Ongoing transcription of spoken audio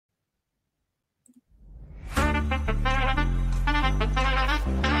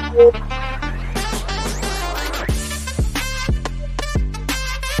Of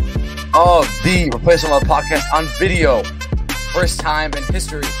the Replacement Podcast on video. First time in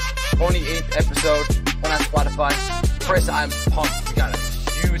history. 28th episode on Spotify. Chris, I'm pumped. We got a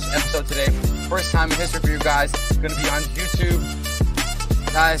huge episode today. First time in history for you guys. It's going to be on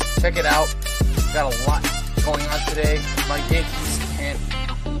YouTube. Guys, check it out. Got a lot going on today. My Yankees can't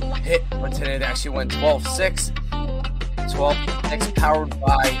hit, but today they actually went 12-6. 12-6 powered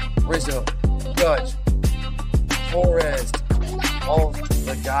by Rizzo, Judge, Torres, all of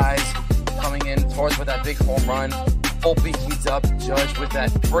the guys coming in. Torres with that big home run. Volpe heats up. Judge with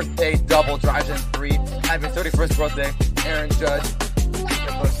that birthday double, drives in 3. Happy 31st birthday, Aaron Judge.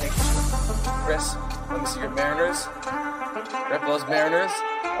 Chris, let me see your Mariners. Rep those Mariners.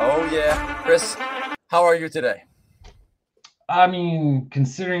 Oh yeah, Chris, how are you today? I mean,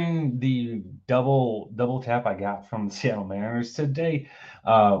 considering the double tap I got from the Seattle Mariners today,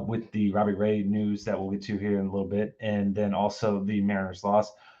 with the Robbie Ray news that we'll get to here in a little bit, and then also the Mariners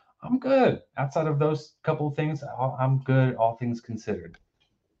loss, I'm good. Outside of those couple of things, I'm good, all things considered.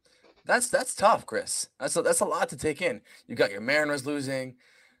 That's tough, Chris. That's a lot to take in. You got your Mariners losing.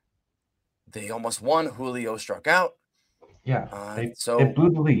 They almost won. Julio struck out. Yeah, they blew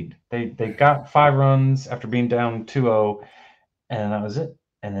the lead. They got 5 runs after being down 2-0, and that was it.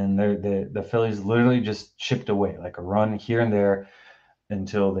 And then the Phillies literally just chipped away, like a run here and there,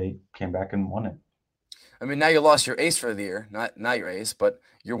 until they came back and won it. I mean, now you lost your ace for the year. Not your ace, but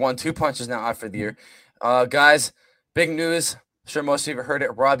your 1-2 punch is now out for the year. Guys, big news. I'm sure most of you have heard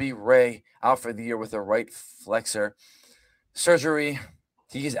it. Robbie Ray out for the year with a right flexor surgery.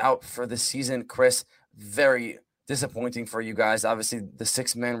 He's out for the season. Chris, very disappointing for you guys. Obviously, the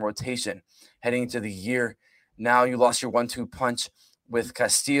 6-man rotation heading into the year. Now you lost your 1-2 punch with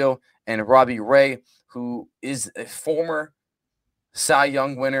Castillo and Robbie Ray, who is a former Cy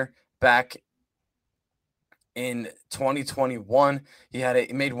Young winner back in 2021. He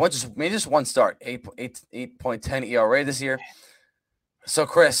made just one start, 8.10 ERA this year. So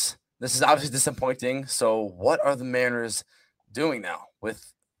Chris, this is obviously disappointing. So what are the Mariners doing now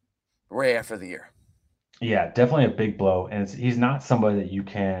with Ray after the year? Yeah, definitely a big blow. And he's not somebody that you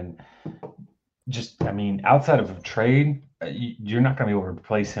can outside of a trade, you're not going to be able to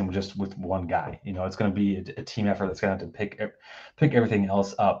replace him just with one guy. It's going to be a team effort that's going to have to pick everything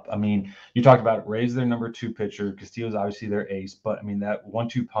else up. I mean, you talked about Ray's their number 2 pitcher. Castillo's obviously their ace, but I mean, that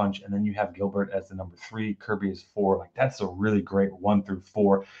 1-2 punch, and then you have Gilbert as the number 3, Kirby is 4. Like, that's a really great 1 through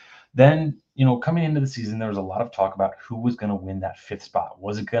 4. Then, coming into the season, there was a lot of talk about who was going to win that 5th spot.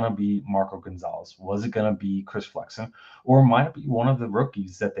 Was it going to be Marco Gonzalez? Was it going to be Chris Flexen? Or might it be one of the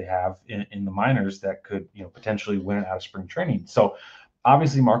rookies that they have in the minors that could, potentially win it out of spring training? So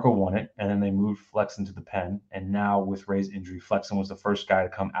obviously Marco won it, and then they moved Flexen to the pen. And now with Ray's injury, Flexen was the first guy to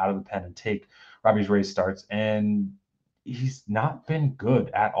come out of the pen and take Ray's starts. And he's not been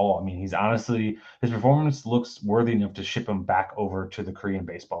good at all. I mean, his performance looks worthy enough to ship him back over to the Korean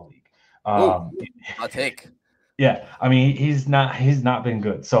Baseball League. I'll take. Yeah, I mean, he's not been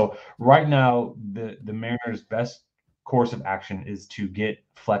good. So right now, the Mariners' best course of action is to get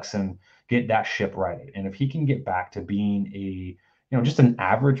Flexen, get that ship righted. And if he can get back to being just an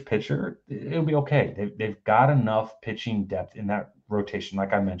average pitcher, it'll be okay. They've got enough pitching depth in that rotation,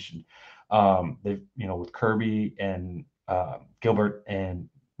 like I mentioned. They've, with Kirby and Gilbert and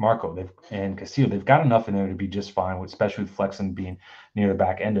Marco and Castillo, they've got enough in there to be just fine, especially with Flexen being near the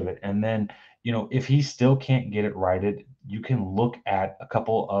back end of it. And then, if he still can't get it righted, you can look at a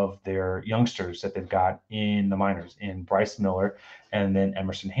couple of their youngsters that they've got in the minors, in Bryce Miller and then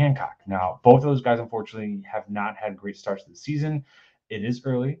Emerson Hancock. Now, both of those guys, unfortunately, have not had great starts to the season. It is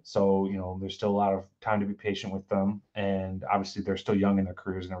early, so, there's still a lot of time to be patient with them. And obviously, they're still young in their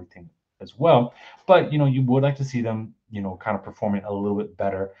careers and everything as well. But, you would like to see them, kind of performing a little bit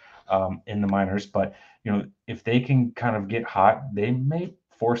better in the minors. But, if they can kind of get hot, they may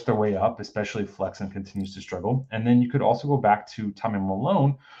force their way up, especially if Flexen continues to struggle. And then you could also go back to Tommy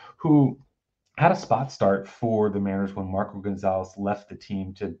Malone, who had a spot start for the Mariners when Marco Gonzalez left the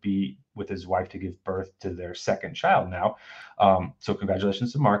team to be with his wife to give birth to their 2nd child now. So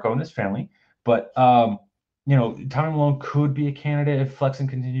congratulations to Marco and his family. But, Tommy Malone could be a candidate if Flexen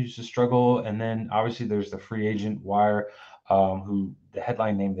continues to struggle. And then obviously there's the free agent wire, who the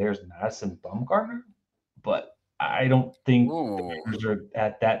headline name there is Madison Bumgarner. But I don't think the Mariners are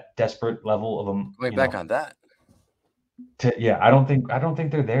at that desperate level of them. Going back on that. I don't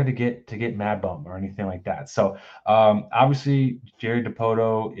think they're there to get Mad Bum or anything like that. So obviously Jerry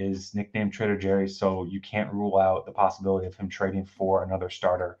DiPoto is nicknamed Trader Jerry, so you can't rule out the possibility of him trading for another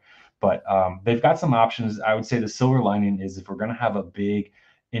starter. But they've got some options. I would say the silver lining is if we're going to have a big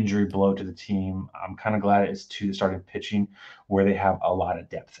injury blow to the team. I'm kind of glad it's to the starting pitching where they have a lot of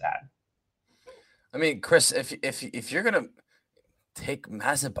depth at. I mean, Chris, if you're gonna take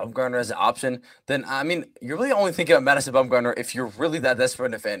Madison Bumgarner as an option, then I mean, you're really only thinking of Madison Bumgarner if you're really that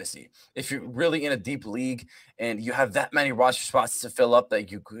desperate in fantasy. If you're really in a deep league and you have that many roster spots to fill up, that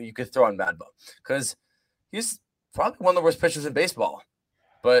you could throw on Mad Bum, because he's probably one of the worst pitchers in baseball.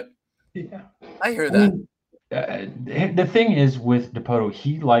 But Yeah. I hear I that. mean, the thing is with Dipoto,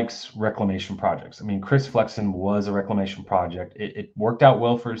 he likes reclamation projects. I mean, Chris Flexen was a reclamation project. It worked out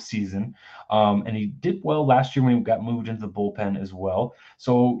well for his season, and he did well last year when he got moved into the bullpen as well.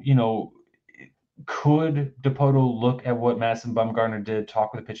 So, could Dipoto look at what Madison Bumgarner did,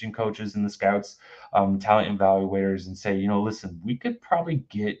 talk with the pitching coaches and the scouts, talent evaluators, and say, listen, we could probably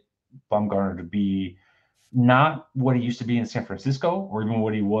get Bumgarner to be not what he used to be in San Francisco or even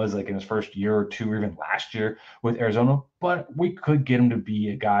what he was like in his first year or two or even last year with Arizona, but we could get him to be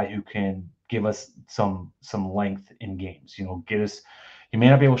a guy who can give us some length in games. Get us. He may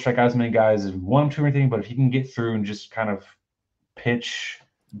not be able to strike out as many guys as we want him to or anything, but if he can get through and just kind of pitch,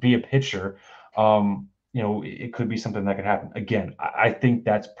 be a pitcher, it could be something that could happen. Again, I think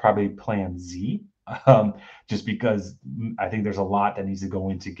that's probably Plan Z. Just because I think there's a lot that needs to go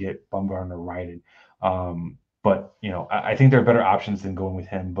in to get Bumgarner righted. But I think there are better options than going with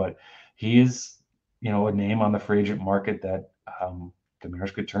him. But he is, a name on the free agent market that the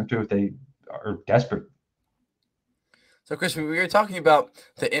Mariners could turn to if they are desperate. So, Chris, we were talking about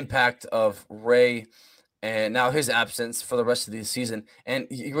the impact of Ray and now his absence for the rest of the season. And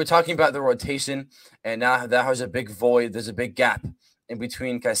you were talking about the rotation, and now that has a big void. There's a big gap in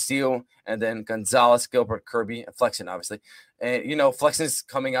between Castillo and then Gonzalez, Gilbert, Kirby, and Flexen, obviously. And, Flexen's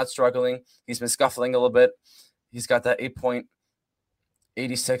coming out struggling. He's been scuffling a little bit. He's got that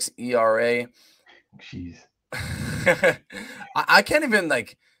 8.86 ERA. Jeez. I can't even, I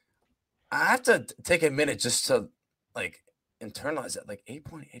have to take a minute just to, internalize it.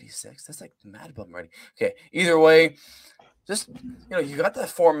 8.86. That's mad bum ready. Okay. Either way, just you got that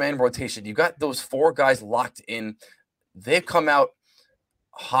 4-man rotation. You got those 4 guys locked in. They've come out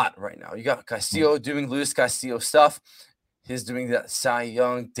hot right now. You got Castillo doing Luis Castillo stuff. He's doing that Cy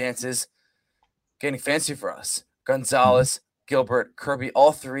Young dances, getting fancy for us. Gonzalez, Gilbert, Kirby,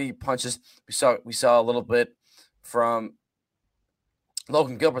 all 3 punches. We saw a little bit from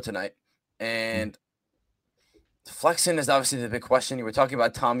Logan Gilbert tonight, and Flexen is obviously the big question. You were talking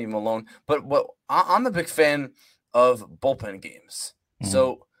about Tommy Malone, but I'm a big fan of bullpen games.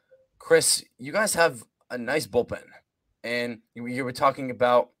 So, Chris, you guys have a nice bullpen, and you were talking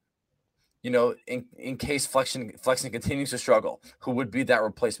about, in case Flexen continues to struggle, who would be that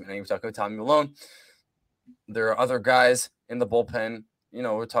replacement? And you were talking about Tommy Malone. There are other guys in the bullpen.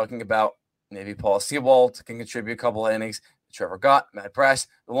 We're talking about maybe Paul Sewald can contribute a couple of innings. Trevor Gott, Matt Brass,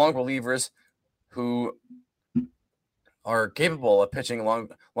 the long relievers who are capable of pitching long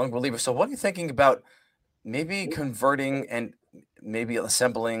relievers. So what are you thinking about maybe converting and maybe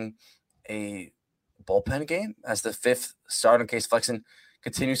assembling a bullpen game as the 5th start in case Flexen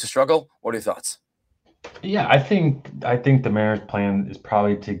continues to struggle? What are your thoughts? Yeah, I think the Mariners' plan is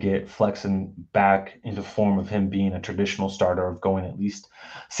probably to get Flexen back into form of him being a traditional starter of going at least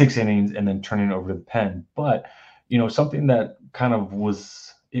 6 innings and then turning it over to the pen. But something that kind of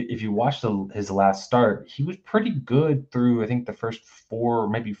was, if you watch his last start, he was pretty good through I think the first 4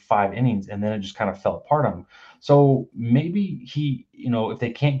 maybe 5 innings, and then it just kind of fell apart on him. So maybe he, if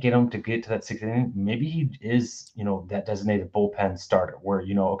they can't get him to get to that 6th inning, maybe he is, that designated bullpen starter where,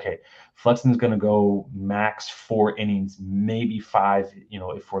 okay, Flexen's going to go max 4 innings, maybe 5,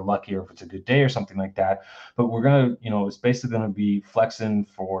 if we're lucky or if it's a good day or something like that. But we're going to, it's basically going to be Flexen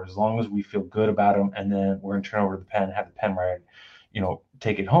for as long as we feel good about him. And then we're going to turn over the pen, have the pen right,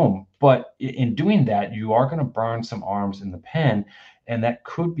 take it home. But in doing that, you are going to burn some arms in the pen. And that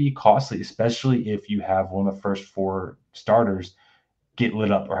could be costly, especially if you have one of the first 4 starters get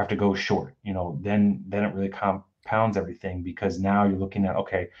lit up or have to go short. Then it really compounds everything, because now you're looking at,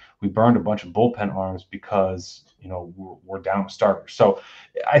 okay, we burned a bunch of bullpen arms because we're down a starter. So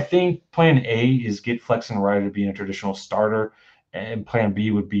I think plan A is get Flexen Ryder to be a traditional starter, and plan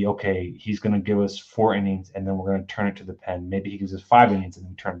B would be, okay, he's going to give us 4 innings and then we're going to turn it to the pen. Maybe he gives us 5 innings and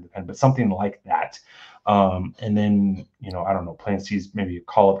then turn it to the pen, but something like that. And then I don't know, plan C is maybe a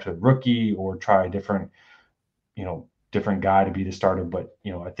call up to a rookie or try a different guy to be the starter. But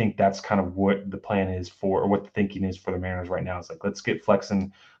I think that's kind of what the plan is for, or what the thinking is for the Mariners right now. It's let's get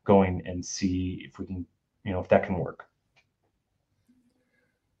Flexen going and see if we can, if that can work.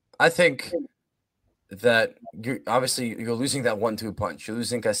 I think that you're losing that 1-2 punch. You're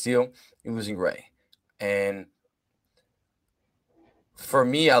losing Castillo, you're losing Ray, and for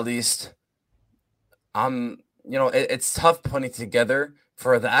me at least, it's tough putting together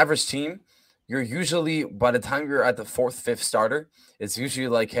for the average team. You're usually by the time you're at the fourth, fifth starter, it's usually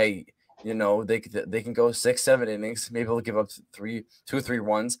like, hey, they can go 6, 7 innings. Maybe they'll give up 2 or 3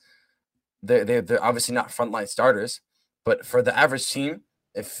 runs. They're obviously not frontline starters, but for the average team,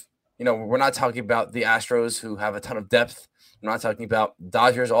 if we're not talking about the Astros who have a ton of depth. We're not talking about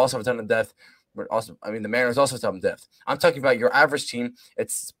Dodgers also have a ton of depth. The Mariners also have a ton of depth. I'm talking about your average team.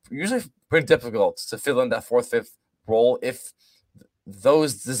 It's usually pretty difficult to fill in that fourth, fifth role if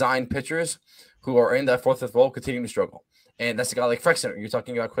those design pitchers who are in that fourth, fifth role continue to struggle. And that's a guy like Flexen. You're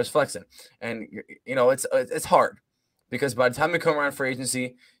talking about Chris Flexen, and it's hard because by the time we come around for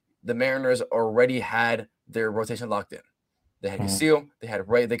agency, the Mariners already had their rotation locked in. They had Castillo, they had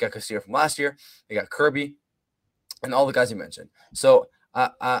Ray, they got Castillo from last year, they got Kirby, and all the guys you mentioned. So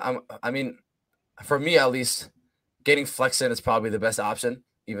for me at least, getting Flexen is probably the best option,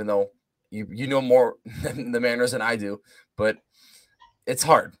 even though you know more than the Mariners than I do. But it's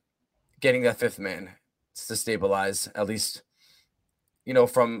hard getting that fifth man to stabilize at least.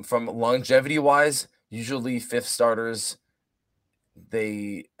 From longevity wise, usually fifth starters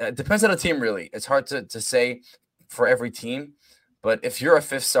it depends on the team really. It's hard to say for every team, but if you're a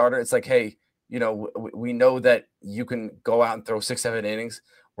fifth starter, it's like, hey, we know that you can go out and throw 6, 7 innings.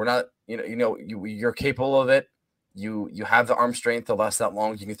 We're not, you're capable of it. You have the arm strength to last that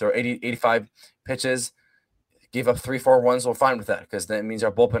long. You can throw 80, 85 pitches, give up 3, 4 runs. We're fine with that because that means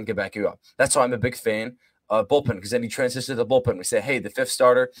our bullpen can back you up. That's why I'm a big fan of bullpen because then you transition to the bullpen. We say, hey, the fifth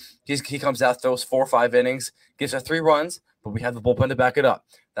starter, he comes out, throws 4 or 5 innings, gives us 3 runs, but we have the bullpen to back it up.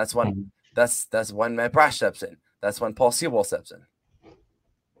 That's when Matt Brash steps in. That's when Paul Sewell steps in.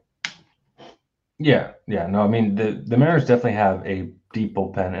 Yeah. No, I mean the Mariners definitely have a deep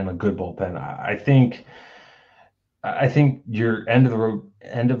bullpen and a good bullpen. I think your end of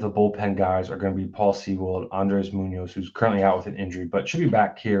the bullpen guys are going to be Paul Sewell, Andres Munoz, who's currently out with an injury, but should be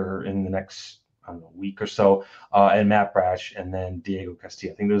back here in the next week or so, and Matt Brash, and then Diego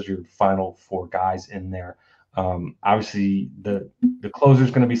Castillo. I think those are your final 4 guys in there. Obviously, the closer is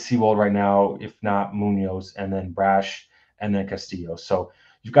going to be Sewell right now, if not Munoz, and then Brash, and then Castillo. So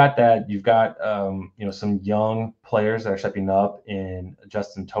you've got that. You've got some young players that are stepping up in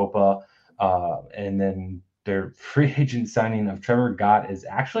Justin Topa, and then their free agent signing of Trevor Gott is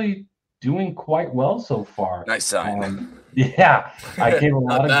actually doing quite well so far. Nice sign. Yeah, I gave a Not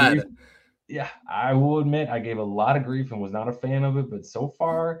lot of grief. bad. Yeah, I will admit I gave a lot of grief and was not a fan of it, but so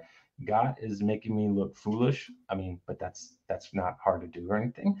far Gott is making me look foolish. I mean, but that's not hard to do or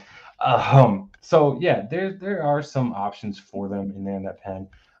anything. So yeah, there are some options for them in there in that pen.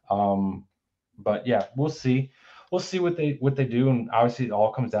 But yeah, we'll see. We'll see what they do, and obviously it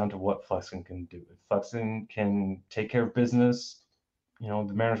all comes down to what Flexen can do. If Flexen can take care of business,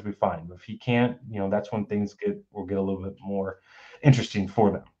 the Mariners will be fine. But if he can't, that's when things will get a little bit more interesting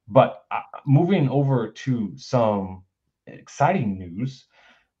for them. But moving over to some exciting news,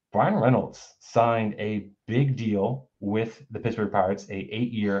 Brian Reynolds signed a big deal with the Pittsburgh Pirates, a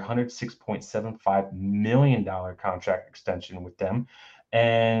 8-year, $106.75 million contract extension with them.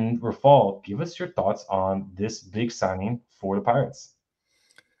 And Rafal, give us your thoughts on this big signing for the Pirates.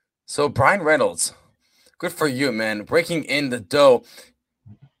 So Brian Reynolds, good for you, man. Breaking in the dough.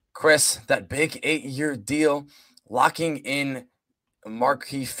 Chris, that big 8-year deal, locking in a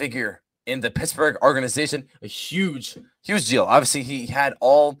marquee figure in the Pittsburgh organization, a huge deal. Obviously, he had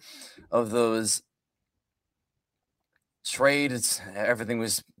all of those trades.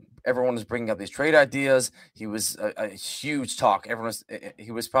 Everyone was bringing up these trade ideas. He was a huge talk.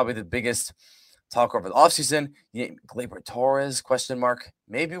 He was probably the biggest talk over the offseason. Gleyber Torres, ?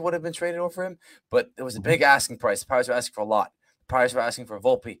 Maybe would have been traded over him, but it was a big asking price. The Pirates were asking for a lot. The Pirates were asking for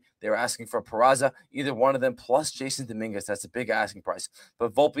Volpe. They were asking for Peraza, either one of them, plus Jason Dominguez. That's a big asking price.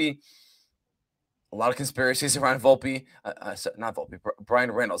 But Volpe, a lot of conspiracies around Volpe. Not Volpe,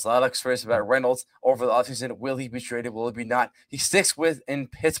 Brian Reynolds. A lot of conspiracies about Reynolds over the offseason. Will he be traded? Will he be not? He sticks in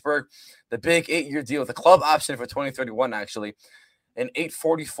Pittsburgh. The big 8-year deal, the club option for 2031, actually. An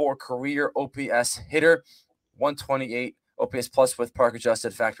 844 career OPS hitter, 128 OPS plus with park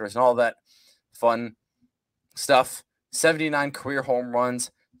adjusted factors and all that fun stuff. 79 career home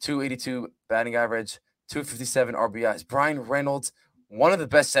runs, 282 batting average, 257 RBIs. Brian Reynolds, one of the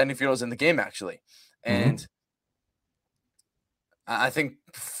best center fielders in the game, actually. And I think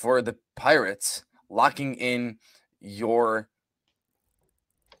for the Pirates, locking in your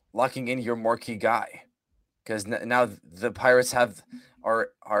marquee guy, because now the Pirates are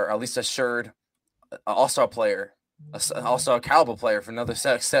at least assured an all-star player, an all-star caliber player for another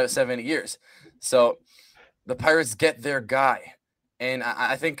 7 years. So the Pirates get their guy, And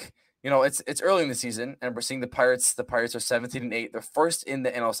I think it's early in the season, and we're seeing the Pirates. The Pirates are 17-8. They're first in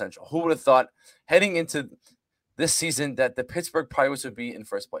the NL Central. Who would have thought heading into this season that the Pittsburgh Pirates would be in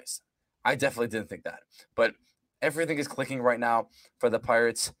first place? I definitely didn't think that, but everything is clicking right now for the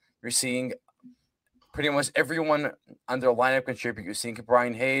Pirates. You're seeing pretty much everyone on their lineup contribute. You're seeing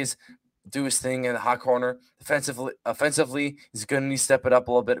Brian Hayes do his thing in the hot corner. Offensively, he's going to need to step it up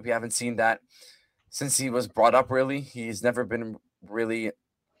a little bit. We haven't seen that since he was brought up. Really, he's never been really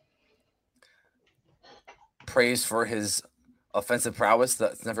praised for his offensive prowess.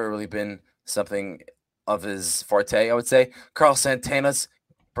 That's never really been something of his forte, I would say. Carl Santana's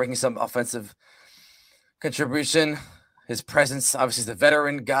bringing some offensive contribution. His presence, obviously, is the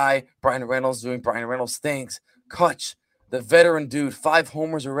veteran guy. Brian Reynolds doing Brian Reynolds things. Kutch, the veteran dude, 5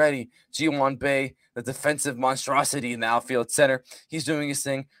 homers already. G1 Bay, the defensive monstrosity in the outfield center. He's doing his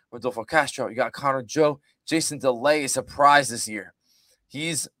thing. Rodolfo Castro, you got Connor Joe. Jason DeLay is surprised this year.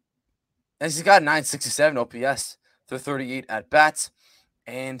 He's got 967 OPS through 38 at bats,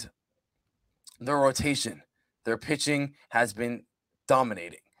 and their rotation, their pitching has been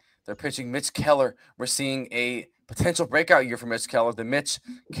dominating. They're pitching Mitch Keller. We're seeing a potential breakout year for Mitch Keller, the Mitch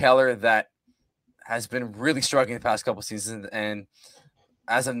Keller that has been really struggling the past couple seasons, and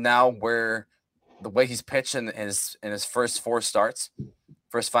as of now, where the way he's pitched in his first 5 starts,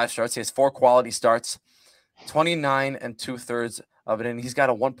 he has 4 quality starts, 29 and 2/3 of it, and he's got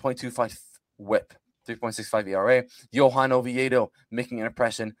a 1.25 WHIP, 3.65 ERA. Johan Oviedo making an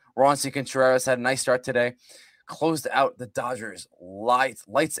impression. Ronci Contreras had a nice start today. Closed out the Dodgers.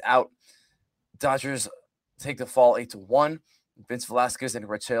 Lights out. Dodgers take the fall 8-1. Vince Velasquez and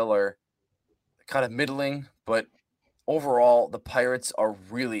Rachel are kind of middling, but overall, the Pirates are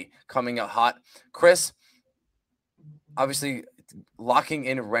really coming out hot. Chris, obviously, locking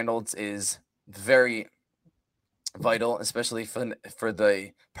in Reynolds is very vital, especially for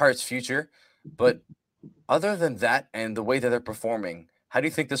the Pirates' future. But other than that and the way that they're performing, how do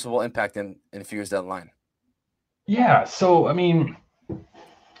you think this will impact them in a few years down the line? Yeah, so I mean,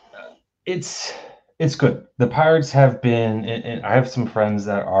 it's it's good. The Pirates have been, and I have some friends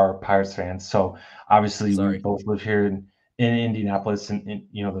that are Pirates fans. So obviously, we Sorry. both live here in Indianapolis, and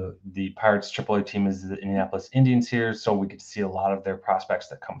the Pirates AAA team is the Indianapolis Indians here. So we get to see a lot of their prospects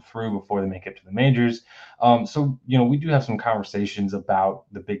that come through before they make it to the majors. So we do have some conversations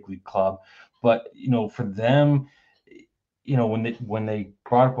about the big league club, but for them, when they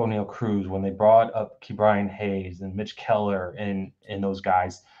brought up O'Neill Cruz, when they brought up Brian Hayes and Mitch Keller and those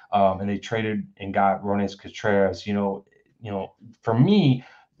guys, and they traded and got Rones Contreras, for me,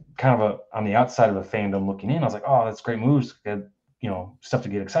 kind of on the outside of a fandom looking in, I was like, oh, that's great moves, good, stuff to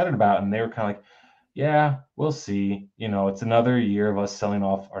get excited about. And they were kind of like, yeah, we'll see. It's another year of us selling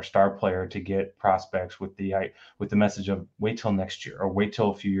off our star player to get prospects with the message of wait till next year or wait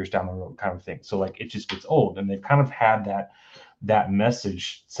till a few years down the road kind of thing. So like it just gets old, and they've kind of had that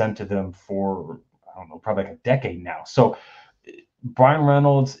message sent to them for I don't know, probably like a decade now. So Brian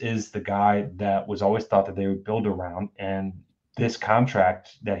Reynolds is the guy that was always thought that they would build around, and this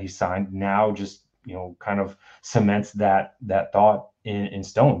contract that he signed now just kind of cements that thought in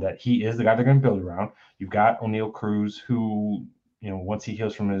stone that he is the guy they're going to build around. You've got O'Neill Cruz, who once he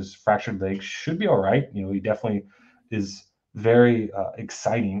heals from his fractured leg should be all right. He definitely is very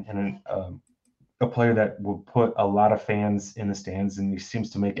exciting and a player that will put a lot of fans in the stands, and he seems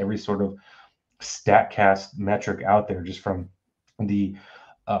to make every sort of statcast metric out there just from the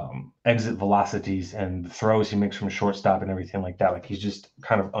exit velocities and the throws he makes from shortstop and everything like that. Like he's just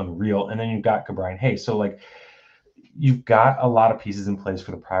kind of unreal. And then you've got Brian Hayes. So like you've got a lot of pieces in place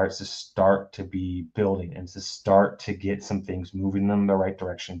for the Pirates to start to be building and to start to get some things moving them in the right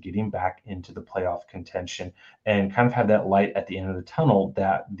direction, getting back into the playoff contention, and kind of have that light at the end of the tunnel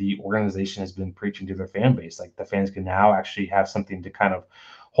that the organization has been preaching to their fan base. Like the fans can now actually have something to kind of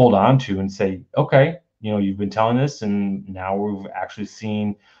hold on to and say, okay, you've been telling this, and now we've actually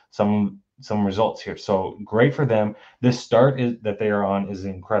seen some results here. So great for them. This start that they are on is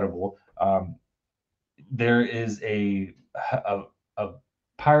incredible. There is a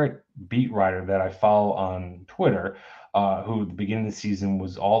pirate beat writer that I follow on Twitter, who at the beginning of the season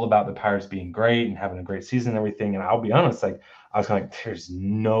was all about the Pirates being great and having a great season and everything. And I'll be honest, like I was kind of like, there's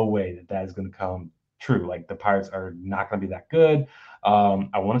no way that is going to come true. Like the Pirates are not going to be that good.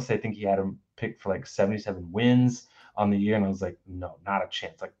 I want to say I think he had him picked for like 77 wins on the year, and I was like, no, not a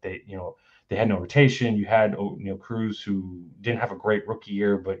chance. Like they had no rotation. You had Cruz, who didn't have a great rookie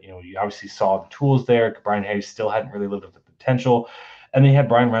year, but you obviously saw the tools there. Brian Hayes still hadn't really lived up to the potential, and then you had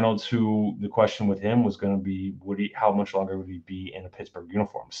Brian Reynolds, who the question with him was going to be, how much longer would he be in a Pittsburgh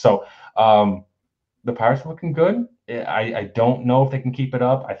uniform? So the Pirates are looking good. I don't know if they can keep it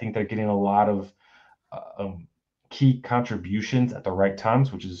up. I think they're getting a lot of key contributions at the right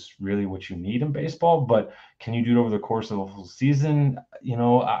times, which is really what you need in baseball. But can you do it over the course of a full season?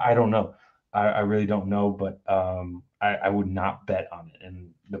 I don't know. I really don't know, but I would not bet on it.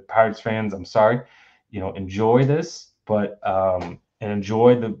 And the Pirates fans, I'm sorry, enjoy this, but and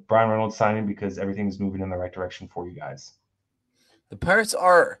enjoy the Brian Reynolds signing because everything's moving in the right direction for you guys. The Pirates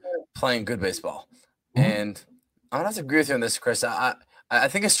are playing good baseball, Mhm. and I don't have to agree with you on this, Chris. I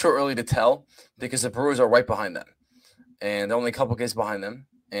think it's too early to tell because the Brewers are right behind them, and they're only a couple games behind them,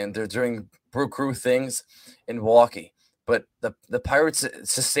 and they're doing Brew Crew things in Milwaukee. But the Pirates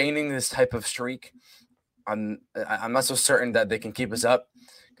sustaining this type of streak, I'm not so certain that they can keep us up,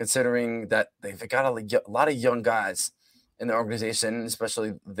 considering that they've got a lot of young guys in the organization,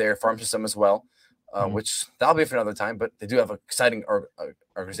 especially their farm system as well. Mhm. Which that'll be for another time, but they do have an exciting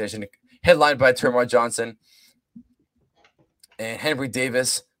organization headlined by Termarr Johnson and Henry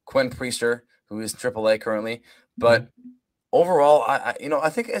Davis, Quinn Priester, who is AAA currently. But overall, I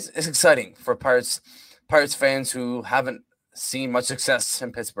think it's exciting for Pirates fans who haven't seen much success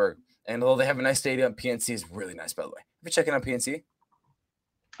in Pittsburgh. And although they have a nice stadium, PNC is really nice, by the way. If you're checking out PNC,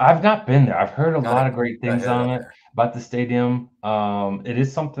 I've not been there. I've heard a gotta lot of great gotta things hit it on up it there. about the stadium. It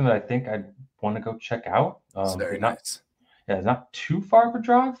is something that I think I'd want to go check out. It's very It's not, nice. yeah, it's not too far of a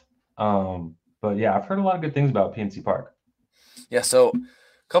drive. But yeah, I've heard a lot of good things about PNC Park. Yeah, so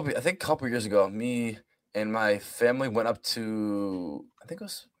a couple years ago, me and my family went up to I think it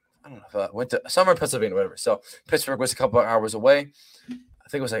was I don't know if I went to somewhere in Pennsylvania, whatever. So Pittsburgh was a couple of hours away. I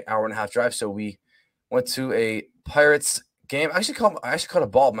think it was like hour and a half drive. So we went to a Pirates game. I actually caught a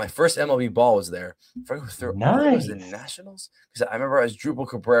ball. My first MLB ball was there. I think it was the Nice. Nationals because I remember as Drupal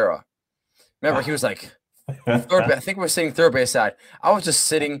Cabrera. Remember he was like third base. I think we were sitting third base side. I was just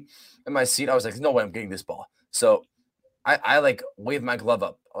sitting in my seat. I was like, no way, I'm getting this ball. So I like waved my glove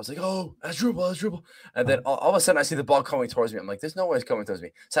up. I was like, oh, that's Drupal, that's Drupal. And then all of a sudden I see the ball coming towards me. I'm like, there's no way it's coming towards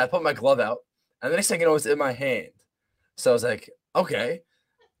me. So I put my glove out, and the next thing you know, it's in my hand. So I was like, okay.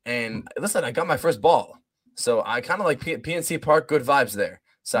 And listen, I got my first ball. So I kind of like PNC Park, good vibes there.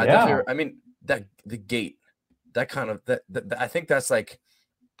 So I Yeah. definitely, I mean, that the gate, that kind of I think that's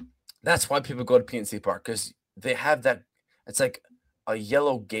why people go to PNC Park because they have that. It's like a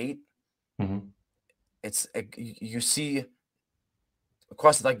yellow gate. Mhm. It's you see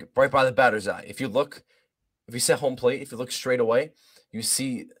across like right by the batter's eye. If you set home plate, if you look straight away, you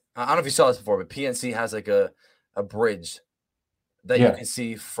see. I don't know if you saw this before, but PNC has like a bridge that you Yeah. can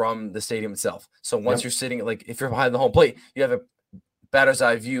see from the stadium itself. So once Yep. you're sitting, like if you're behind the home plate, you have a batter's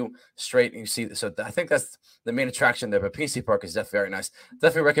eye view straight, and you see. So I think that's the main attraction there. But PNC Park is definitely very nice.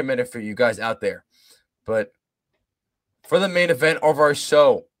 Definitely recommend it for you guys out there. But for the main event of our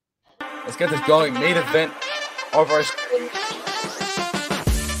show, let's get this going. Main event of our show.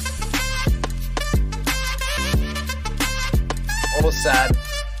 A little sad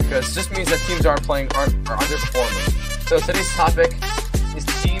because it just means that teams are underperforming. So today's topic is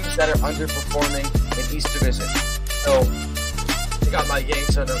teams that are underperforming in each division. So you got my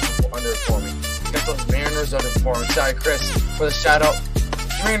Yanks underperforming. You got those Mariners underperforming. Sorry, Chris, for the shout out.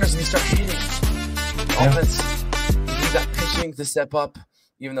 The Mariners need to start hitting. Offense, you need that pitching to step up,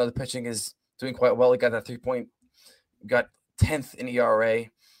 even though the pitching is doing quite well. You got that 3 point, you got 10th in ERA,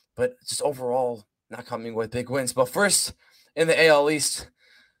 but just overall not coming with big wins. But first, in the AL East,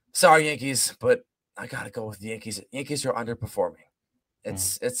 sorry Yankees, but I gotta go with the Yankees. Yankees are underperforming.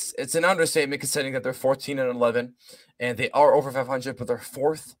 It's an understatement considering that they're 14-11, and they are over 500, but they're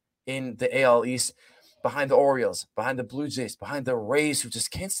fourth in the AL East, behind the Orioles, behind the Blue Jays, behind the Rays, who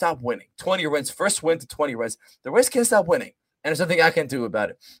just can't stop winning. 20 wins, first win to 20 wins. The Rays can't stop winning, and there's nothing I can do about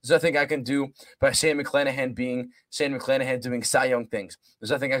it. There's nothing I can do by Shane McClanahan doing Cy Young things.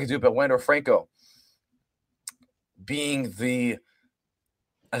 There's nothing I can do about Wander Franco being the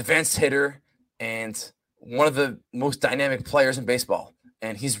advanced hitter and one of the most dynamic players in baseball.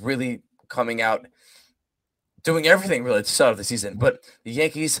 And he's really coming out doing everything really to start of the season. But the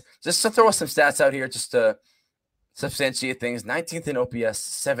Yankees, just to throw some stats out here, just to substantiate things, 19th in OPS,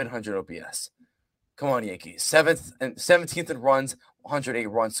 700 OPS. Come on, Yankees. 17th in runs, 108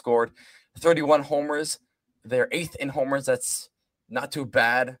 runs scored, 31 homers. They're 8th in homers. That's not too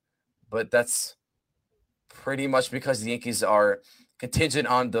bad, but that's pretty much because the Yankees are contingent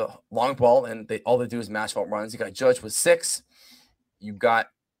on the long ball, and all they do is mash home runs. You got Judge with 6. You got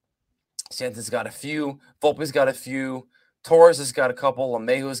Stanton's got a few. Volpe's got a few. Torres has got a couple.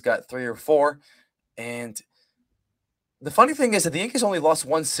 LeMahieu's got 3 or 4. And the funny thing is that the Yankees only lost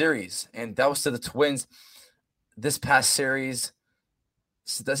one series, and that was to the Twins this past series.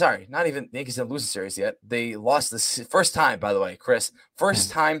 Sorry, not even the Yankees didn't lose the series yet. They lost the first time, by the way, Chris. First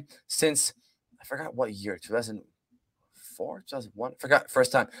Mhm. time since I forgot what year, 2004, 2001. Forgot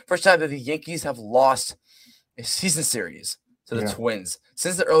first time. First time that the Yankees have lost a season series to the Yeah. Twins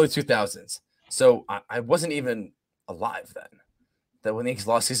since the early 2000s. So I wasn't even alive then. That when the Yankees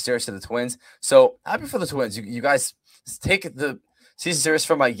lost season series to the Twins. So happy for the Twins. You guys take the season series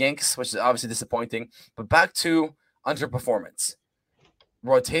from my Yanks, which is obviously disappointing. But back to underperformance.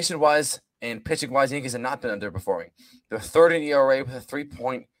 Rotation wise and pitching wise, Yankees have not been underperforming. They're third in ERA with a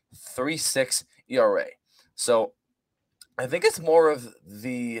 3.36 ERA. So I think it's more of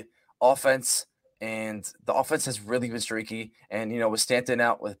the offense, and the offense has really been streaky. And with Stanton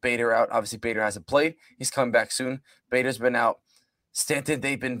out, with Bader out, obviously Bader hasn't played. He's coming back soon. Bader's been out. Stanton,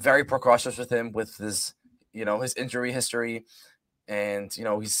 they've been very precautious with him with his injury history, and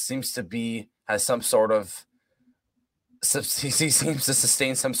he seems to be has some sort of he seems to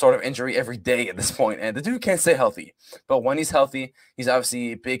sustain some sort of injury every day at this point, and the dude can't stay healthy. But when he's healthy, he's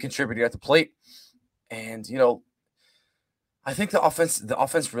obviously a big contributor at the plate, and I think the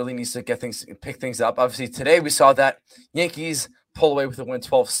offense really needs to pick things up. Obviously, today we saw that Yankees pull away with a win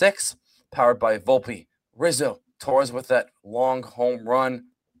 12-6, powered by Volpe, Rizzo, Torres with that long home run.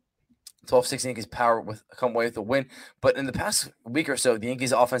 12-6 Yankees come away with a win. But in the past week or so, the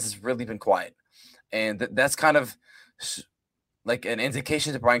Yankees offense has really been quiet. And that's kind of like an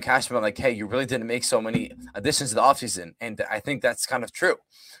indication to Brian Cashman, like, hey, you really didn't make so many additions to the offseason. And I think that's kind of true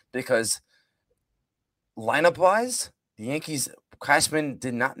because lineup wise, the Yankees, Cashman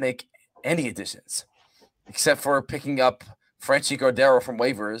did not make any additions except for picking up Franchi Cordero from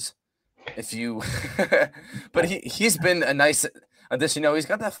waivers. But he's been a nice addition. He's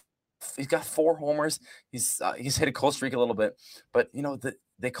got 4 homers. He's hit a cold streak a little bit, but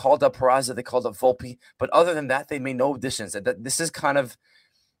they called up Peraza, they called up Volpe, but other than that, they made no additions. This is kind of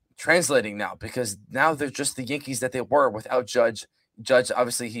translating now because now they're just the Yankees that they were without Judge. Judge,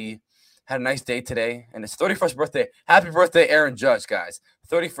 obviously, he had a nice day today, and his 31st birthday. Happy birthday, Aaron Judge, guys!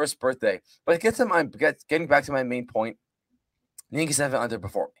 31st birthday. But getting back to my main point, the Yankees haven't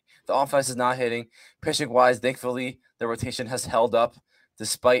underperformed. The offense is not hitting. Pitching wise, thankfully, the rotation has held up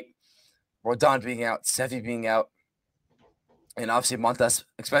despite Rodon being out, Sevy being out, and obviously Montas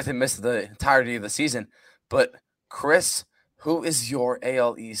expected to miss the entirety of the season. But Chris, who is your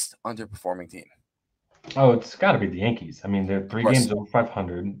AL East underperforming team? Oh, it's got to be the Yankees. I mean, they're Of 3 games course. over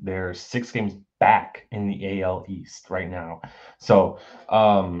 500. They're 6 games back in the AL East right now. So,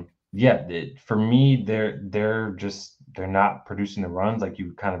 yeah, for me, they're not producing the runs like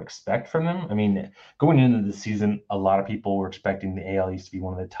you kind of expect from them. I mean, going into the season, a lot of people were expecting the AL East to be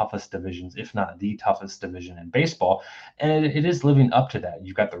one of the toughest divisions, if not the toughest division in baseball, and it is living up to that.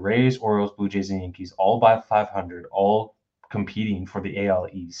 You've got the Rays, Orioles, Blue Jays, and Yankees all by 500, all competing for the AL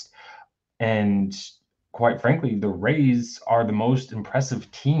East. And quite frankly, the Rays are the most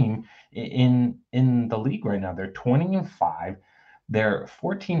impressive team in the league right now. They're 20-5. They're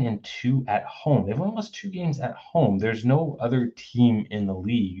 14-2 at home. They've only lost 2 games at home. There's no other team in the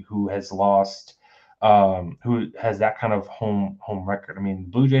league who has lost, who has that kind of home record. I mean,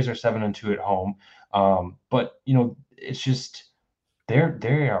 Blue Jays are 7-2 at home, but it's just they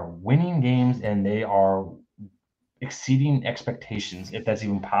are winning games and they are exceeding expectations, if that's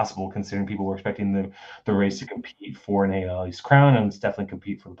even possible, considering people were expecting the Rays to compete for an AL East crown and definitely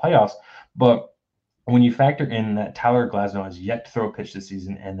compete for the playoffs. But when you factor in that Tyler Glasnow has yet to throw a pitch this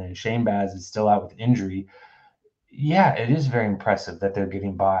season, and then Shane Baz is still out with injury, yeah, it is very impressive that they're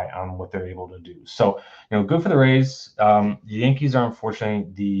getting by on what they're able to do. So, good for the Rays. The Yankees are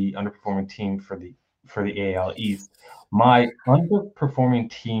unfortunately the underperforming team for the AL East. My underperforming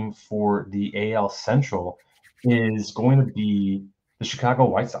team for the AL Central is going to be the Chicago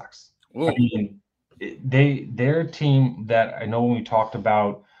White Sox. I Ooh. mean, they're a team that I know when we talked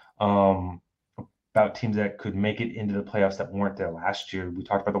um, about teams that could make it into the playoffs that weren't there last year. We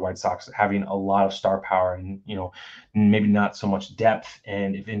talked about the White Sox having a lot of star power and, maybe not so much depth.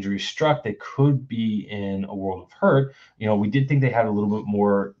 And if injuries struck, they could be in a world of hurt. We did think they had a little bit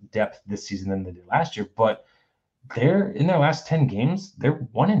more depth this season than they did last year, but they're in their last 10 games, they're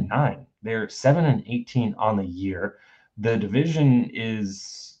 1-9. They're 7-18 on the year. The division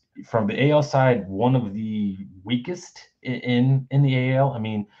is, from the AL side, one of the weakest in the AL. I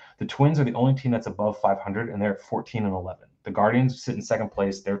mean, the Twins are the only team that's above 500, and they're 14-11. The Guardians sit in second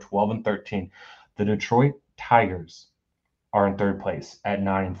place. They're 12-13. The Detroit Tigers are in third place at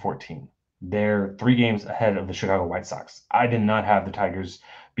 9-14. They're 3 games ahead of the Chicago White Sox. I did not have the Tigers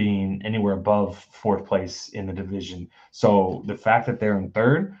being anywhere above fourth place in the division. So the fact that they're in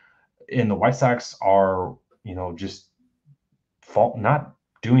third and the White Sox are, just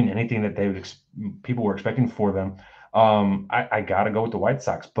doing anything that people were expecting for them. I got to go with the White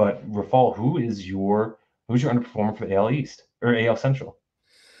Sox. But Rafal, who's your underperformer for the AL East or AL Central?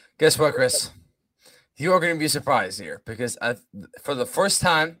 Guess what, Chris? You are going to be surprised here because for the first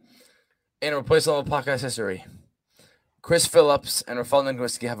time in Replace Level podcast history, Chris Phillips and Rafal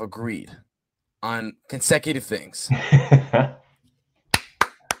Nagorski have agreed on consecutive things.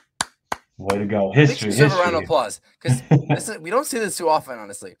 Way to go. I think you deserve a round of History. applause because we don't see this too often,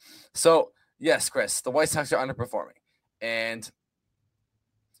 honestly. So, yes, Chris, the White Sox are underperforming. And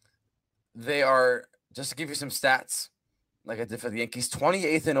they are, just to give you some stats, like I did for the Yankees,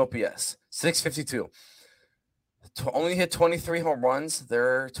 28th in OPS, 652. Only hit 23 home runs.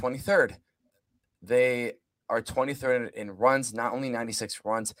 They're 23rd. They are 23rd in runs, not only 96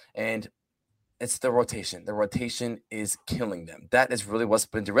 runs. And it's the rotation. The rotation is killing them. That is really what's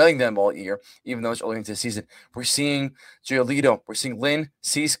been derailing them all year, even though it's early into the season. We're seeing Giolito, we're seeing Lynn,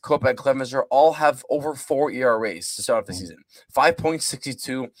 Cease, Cope, and Clevenger all have over 4 ERAs to start off the season.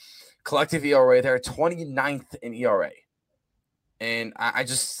 5.62 collective ERA. They're 29th in ERA. And I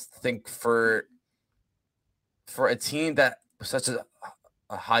just think for a team that such a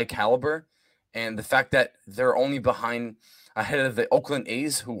high caliber, and the fact that they're only ahead of the Oakland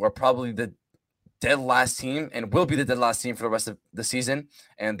A's, who are probably the dead last team and will be the dead last team for the rest of the season,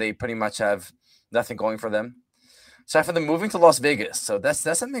 and they pretty much have nothing going for them. So for them moving to Las Vegas, so that's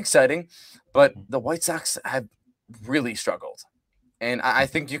something exciting, but the White Sox have really struggled, and I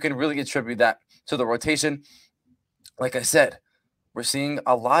think you can really attribute that to the rotation. Like I said, we're seeing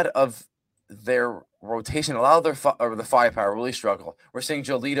a lot of their rotation, a lot of the firepower really struggle. We're seeing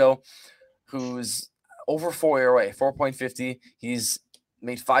Jolito, who's over 4 ERA, 4.50. He's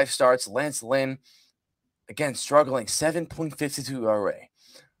made 5 starts. Lance Lynn, again, struggling, 7.52 ERA.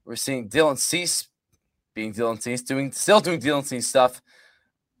 We're seeing Dylan Cease being Dylan Cease, still doing Dylan Cease stuff.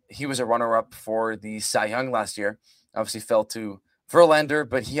 He was a runner-up for the Cy Young last year. Obviously fell to Verlander,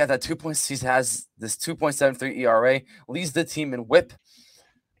 but he had that 2 points. He has this 2.73 ERA, leads the team in WHIP,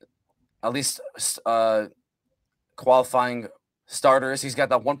 at least qualifying starters. He's got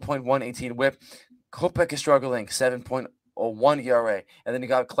that 1.118 WHIP. Kopech is struggling, 7.01 ERA. And then you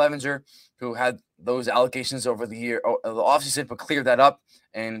got Clevenger, who had those allegations over the offseason, but cleared that up.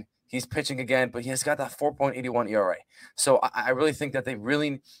 And he's pitching again, but he has got that 4.81 ERA. So I really think that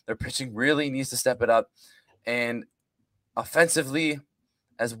their pitching really needs to step it up. And offensively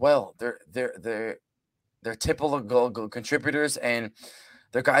as well, they're typical contributors, and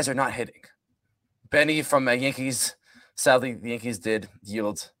their guys are not hitting. Benny from the Yankees, sadly, the Yankees did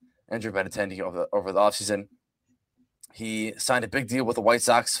yield Andrew Benintendi over the offseason. He signed a big deal with the White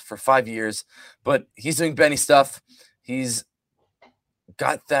Sox for 5 years, but he's doing Benny stuff. He's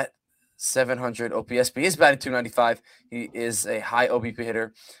got that 700 OPS, but he's batting 295. He is a high OBP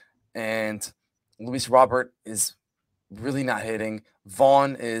hitter, and Luis Robert is really not hitting.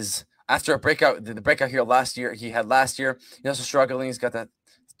 Vaughn is, after the breakout here last year, he's also struggling. He's got that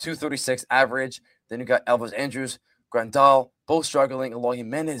 236 average. Then you got Elvis Andrews, Grandal, both struggling. Eloy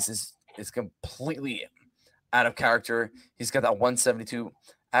Jimenez is completely out of character. He's got that 172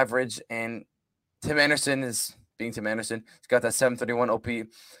 average, and Tim Anderson is being Tim Anderson. He's got that 731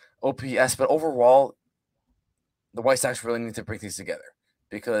 OPS. But overall, the White Sox really need to bring things together,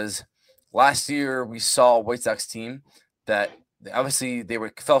 because last year we saw a White Sox team that obviously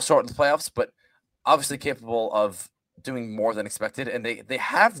fell short in the playoffs, but obviously capable of doing more than expected, and they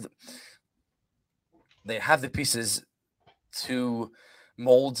have the pieces to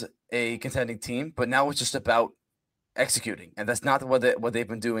mold a contending team. But now it's just about executing, and that's not what they've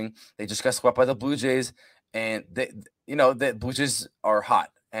been doing. They just got swept by the Blue Jays, and the Blue Jays are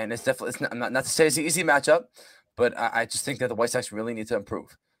hot, and it's not to say it's an easy matchup, but I just think that the White Sox really need to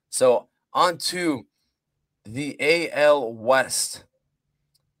improve. So on to the AL West,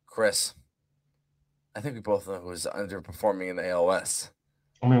 Chris. I think we both know who's underperforming in the AL West.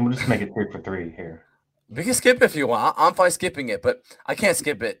 I mean, we'll just make it 3 for 3 here. We can skip it if you want. I'm fine skipping it, but I can't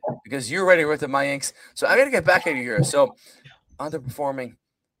skip it because you're already with my Yanks. So I got to get back at you here. So underperforming,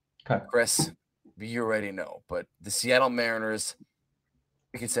 Okay. Chris, you already know, but the Seattle Mariners,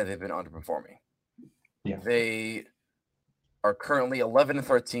 we can say they've been underperforming. Yeah. They are currently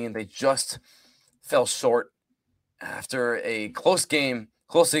 11-13. They just fell short after a closely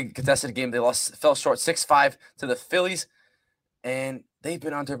contested game. They fell short 6-5 to the Phillies, and they've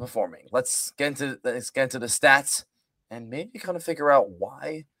been underperforming. Let's get into the stats and maybe kind of figure out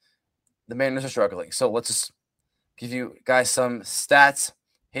why the Mariners are struggling. So let's just give you guys some stats.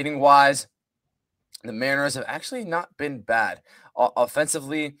 Hitting wise, the Mariners have actually not been bad.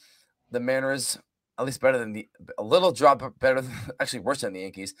 Offensively, the Mariners at least better than a little drop better than, actually worse than the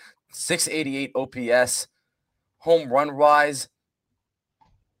Yankees. 688 OPS. Home run wise,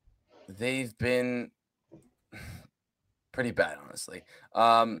 they've been pretty bad, honestly.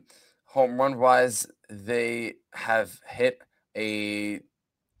 Home run wise, they have hit a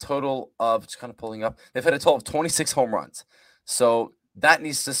total of, just kind of pulling up, they've hit a total of 26 home runs. So that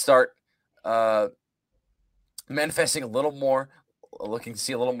needs to start uh, manifesting a little more. Looking to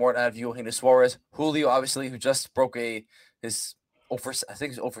see a little more out of Eugenio Suarez. Julio, obviously, who just broke his over, I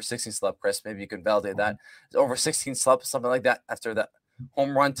think it's over 16 slump, Chris. Maybe you can validate that. It's over 16 slump, something like that, after that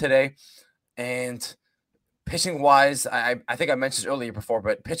home run today. And pitching wise, I think I mentioned earlier before,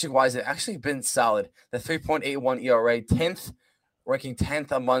 but pitching wise, they've actually been solid. The 3.81 ERA, 10th, ranking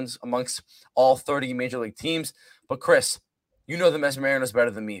 10th amongst all 30 major league teams. But Chris, you know the Mariners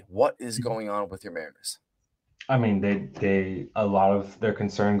better than me. What is going on with your Mariners? I mean, they a lot of their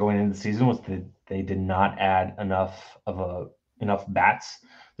concern going into the season was that they did not add enough bats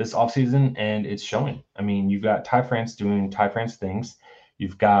this offseason, and it's showing. I mean, you've got Ty France doing Ty France things.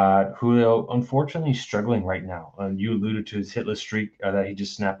 You've got Julio, unfortunately, struggling right now. You alluded to his hitless streak that he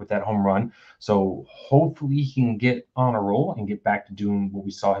just snapped with that home run. So hopefully he can get on a roll and get back to doing what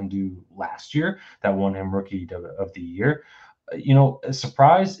we saw him do last year, that won him Rookie of the Year. A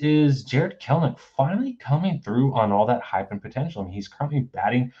surprise is Jared Kelenic finally coming through on all that hype and potential. I mean, he's currently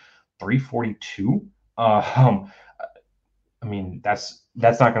batting 342. I mean, that's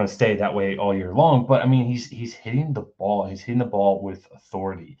not going to stay that way all year long. But I mean, he's hitting the ball. He's hitting the ball with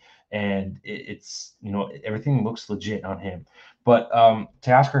authority, and it's everything looks legit on him. But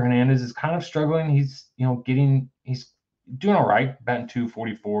Teoscar Hernandez is kind of struggling. He's doing all right, batting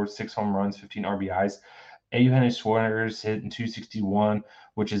 244, 6 home runs, 15 RBIs. Eugenio Suarez hitting 261,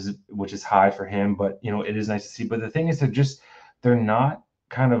 which is high for him, but it is nice to see. But the thing is, they're not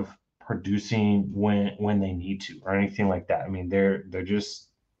kind of producing when they need to or anything like that. I mean, they're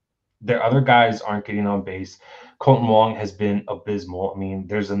just their other guys aren't getting on base. Colton Wong has been abysmal. I mean,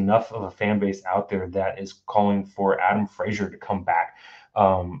 there's enough of a fan base out there that is calling for Adam Frazier to come back.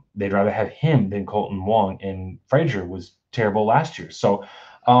 They'd rather have him than Colton Wong, and Frazier was terrible last year. So,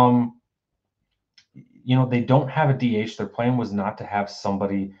 they don't have a DH. Their plan was not to have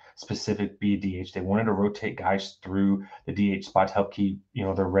somebody specific be a DH. They wanted to rotate guys through the DH spot to help keep,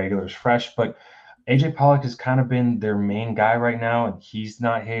 their regulars fresh. But AJ Pollock has kind of been their main guy right now, and he's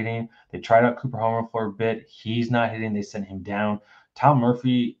not hitting. They tried out Cooper Homer for a bit. He's not hitting. They sent him down. Tom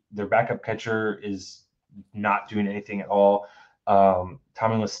Murphy, their backup catcher, is not doing anything at all. Tommy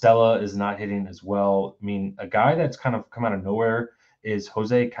La Stella is not hitting as well. I mean, a guy that's kind of come out of nowhere is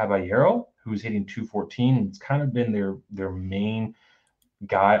Jose Caballero, who's hitting 214. It's kind of been their main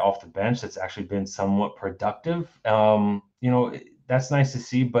guy off the bench that's actually been somewhat productive. That's nice to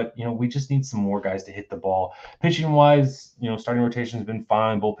see, but we just need some more guys to hit the ball. Pitching wise, starting rotation's been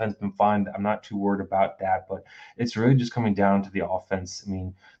fine, bullpen's been fine. I'm not too worried about that, but it's really just coming down to the offense. I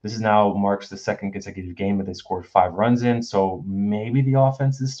mean, this is now marks the second consecutive game that they scored 5 runs in, so maybe the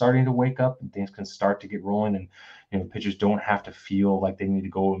offense is starting to wake up and things can start to get rolling, and pitchers don't have to feel like they need to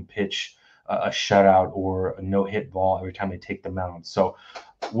go and pitch a shutout or a no-hit ball every time they take the mound. So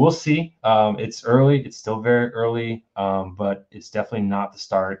we'll see. It's early. It's still very early, but it's definitely not the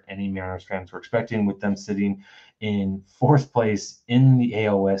start any Mariners fans were expecting, with them sitting in 4th place in the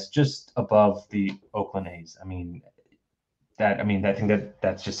AL West, just above the Oakland A's. I think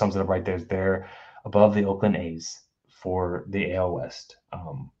that just sums it up right there. They're above the Oakland A's for the AL West.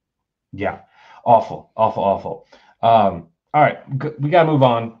 Yeah, awful, awful, awful. All right, we got to move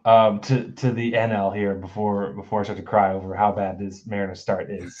on to the NL here before I start to cry over how bad this Mariners start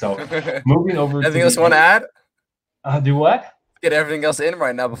is. So, moving over Anything to else you want to add? do what? Get everything else in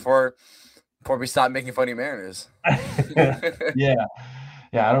right now before we stop making funny Mariners. Yeah.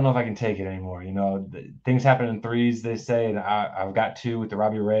 Yeah, I don't know if I can take it anymore. Things happen in threes, they say, and I've got 2 with the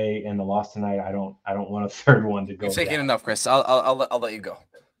Robbie Ray and the loss tonight. I don't want a third one to go. You're taking down. enough, Chris. I'll let you go.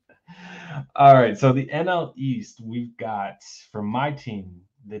 All right, so the NL East, we've got, for my team,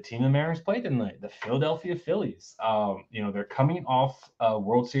 the team the Mariners played tonight, the Philadelphia Phillies. They're coming off a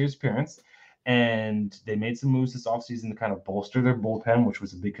World Series appearance, and they made some moves this offseason to kind of bolster their bullpen, which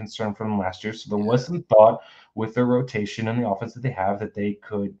was a big concern for them last year. So there was some thought with their rotation and the offense that they have that they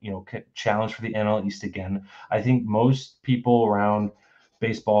could, challenge for the NL East again. I think most people around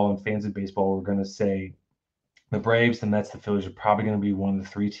baseball and fans of baseball were going to say the Braves, the Mets, the Phillies are probably going to be one of the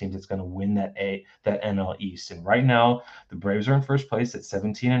 3 teams that's going to win that NL East. And right now, the Braves are in first place at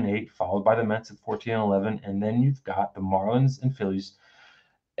 17-8, followed by the Mets at 14-11, and then you've got the Marlins and Phillies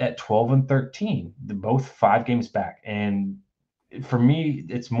at 12-13. They're both 5 games back. And for me,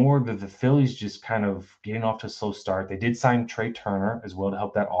 it's more that the Phillies just kind of getting off to a slow start. They did sign Trey Turner as well to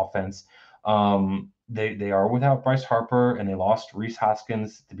help that offense. They are without Bryce Harper and they lost Reese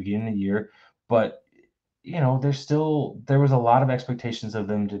Hoskins at the beginning of the year, but there was a lot of expectations of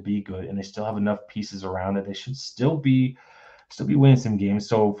them to be good, and they still have enough pieces around it. They should still be winning some games.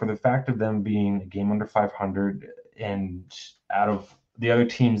 So for the fact of them being a game under 500 and out of the other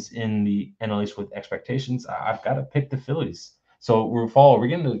teams in the NL East with expectations, I've got to pick the Phillies. So Rufal,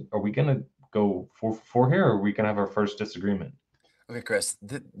 are we gonna go 4-4 here, or are we gonna have our first disagreement? Okay, Chris.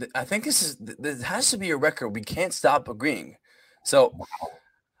 I think this has to be a record. We can't stop agreeing. So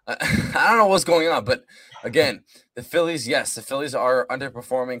I don't know what's going on, but again, the Phillies. Yes, the Phillies are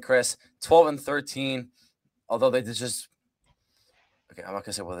underperforming. Chris, 12-13. Although they did just okay, I'm not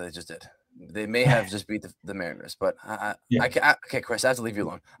gonna say what they just did. They may have just beat the Mariners, but Yeah. okay, Chris, I have to leave you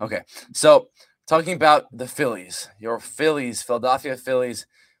alone. Okay, so talking about the Phillies, your Phillies, Philadelphia Phillies,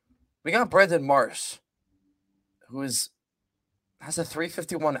 we got Brandon Marsh, who has a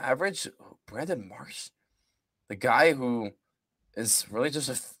 351 average. Brandon Marsh, the guy who is really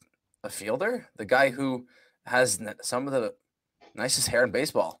just a fielder, the guy who has some of the nicest hair in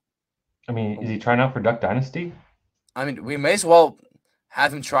baseball. I mean, is he trying out for Duck Dynasty? I mean, we may as well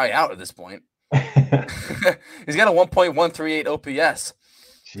have him try out at this point. He's got a 1.138 OPS,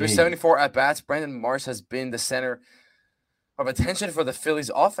 374 at bats. Brandon Marsh has been the center of attention for the Phillies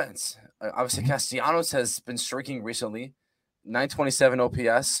offense. Obviously, Castellanos has been streaking recently, 927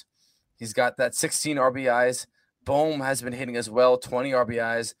 OPS. He's got that 16 RBIs. Bohm has been hitting as well, 20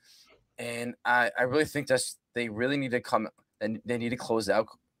 RBIs. And I really think that they really need to come and they need to close out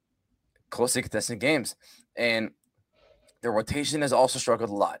closely contested games. And their rotation has also struggled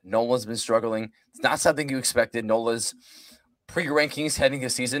a lot. Nola's been struggling. It's not something you expected. Nola's pre-rankings heading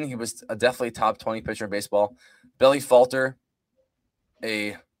this season, he was a definitely top 20 pitcher in baseball. Billy Falter,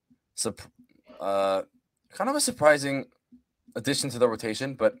 kind of a surprising addition to the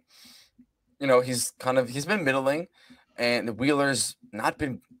rotation, but he's been middling, and Wheeler's not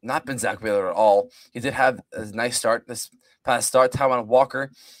been Zach Wheeler at all. He did have a nice start this past start. Taiwan Walker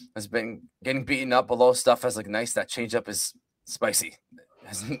has been getting beaten up below stuff as nice. That changeup is spicy.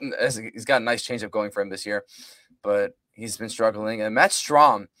 He's got a nice changeup going for him this year, but he's been struggling. And Matt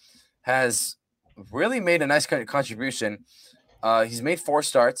Strom has really made a nice contribution. He's made 4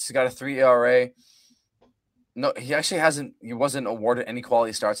 starts. He's got a 3 ERA. No, he actually hasn't. He wasn't awarded any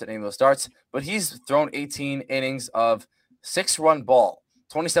quality starts at any of those starts, but he's thrown 18 innings of 6-run ball,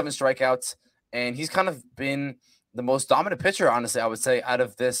 27 strikeouts, and he's kind of been the most dominant pitcher, honestly, I would say, out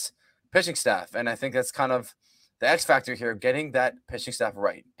of this pitching staff. And I think that's kind of the X factor here, getting that pitching staff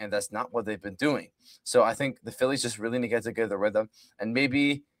right, and that's not what they've been doing. So I think the Phillies just really need to get the rhythm, and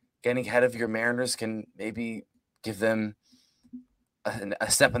maybe getting ahead of your Mariners can maybe give them a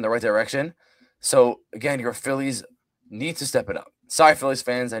step in the right direction. So again, your Phillies need to step it up. Sorry, Phillies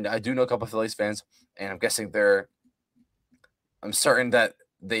fans, and I do know a couple of Phillies fans, and I'm guessing I'm certain that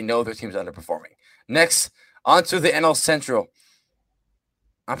they know their team's underperforming. Next, on to the NL Central.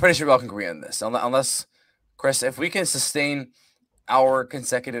 I'm pretty sure we all can agree on this, unless Chris, if we can sustain our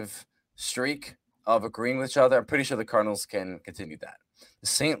consecutive streak of agreeing with each other, I'm pretty sure the Cardinals can continue that. The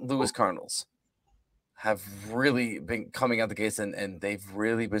St. Louis Cardinals have really been coming out the gates, and they've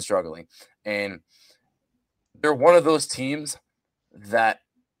really been struggling. And they're one of those teams that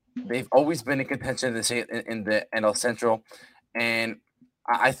they've always been in contention in the NL Central. And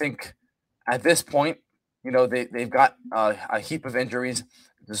I think at this point, they've got a heap of injuries.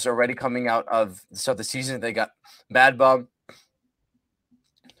 This is already coming out of the start of the season. They got Bad Bum,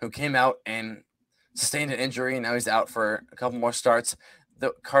 who came out and sustained an injury, and now he's out for a couple more starts.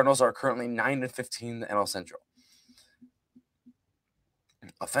 The Cardinals are currently 9-15 in the NL Central.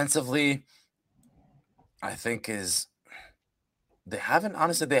 Offensively, I think they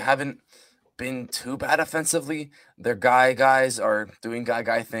haven't been too bad offensively. Their guys are doing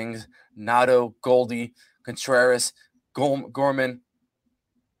guy things. Nato, Goldie, Contreras, Gorman,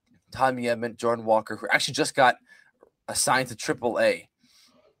 Tommy Edman, Jordan Walker, who actually just got assigned to AAA,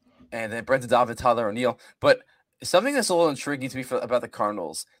 and then Brendan Donovan, Tyler O'Neill. But something that's a little intriguing to me about the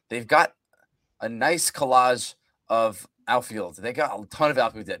Cardinals, they've got a nice collage of outfield. They got a ton of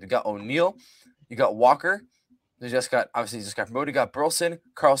outfield depth. You got O'Neill, you got Walker. They just got promoted. You got Burleson,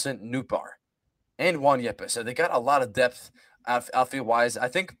 Carlson, Nootbaar, and Juan Yepes. So they got a lot of depth outfield wise. I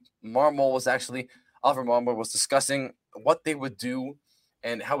think Oliver Marmol was discussing what they would do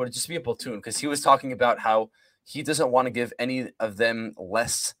and how it would just be a platoon, because he was talking about how he doesn't want to give any of them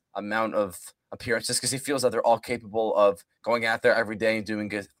less amount of appearances because he feels that they're all capable of going out there every day and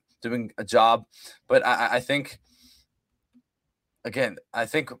doing a job. But I think again, I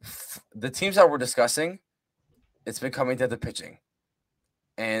think the teams that we're discussing, it's been coming to the pitching,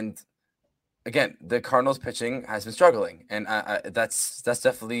 and again, the Cardinals pitching has been struggling, and that's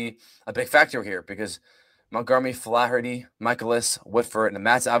definitely a big factor here because Montgomery, Flaherty, Michaelis, Whitford, and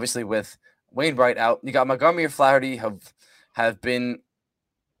Matt's obviously with Wainwright out. You got Montgomery and Flaherty have been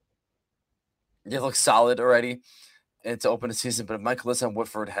they look solid already and to open the season, but Michaelis and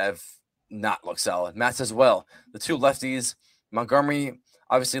Whitford have not looked solid. Matt's as well. The two lefties, Montgomery,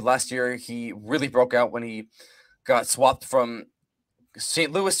 obviously last year he really broke out when he got swapped from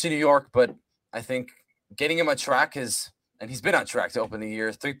St. Louis to New York, but I think getting him on track is, and he's been on track to open the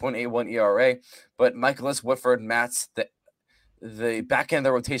year, 3.81 ERA. But Michaelis, Whitford, Matz, the back end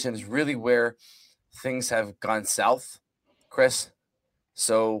of the rotation is really where things have gone south, Chris.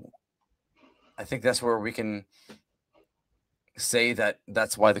 So I think that's where we can say that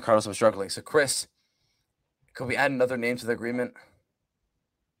that's why the Cardinals are struggling. So, Chris, could we add another name to the agreement?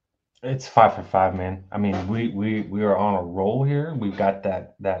 It's 5 for 5, man. I mean, we are on a roll here. We've got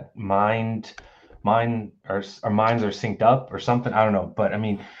that mind our minds are synced up or something. I don't know, but I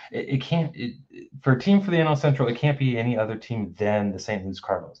mean, it can't for a team for the NL Central, it can't be any other team than the St. Louis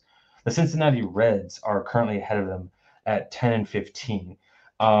Cardinals. The Cincinnati Reds are currently ahead of them at 10 and 15.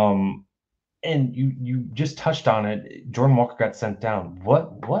 Um, and you just touched on it. Jordan Walker got sent down.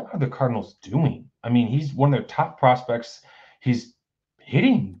 What are the Cardinals doing? I mean, he's one of their top prospects. He's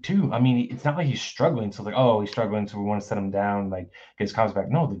hitting too. I mean, it's not like he's struggling. So like, oh, he's struggling, so we want to set him down, like get his confidence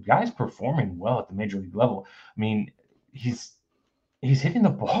back. No, the guy's performing well at the major league level. I mean, he's he's hitting the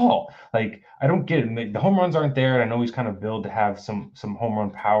ball. Like I don't get it. The home runs aren't there. I know he's kind of billed to have some home run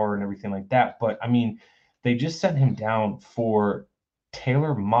power and everything like that. But I mean, they just sent him down for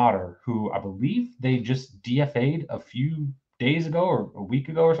Taylor Motter, who I believe they just DFA'd a few days ago or a week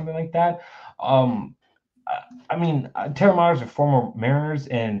ago or something like that. Um, I mean, Taylor Motter's a former Mariners,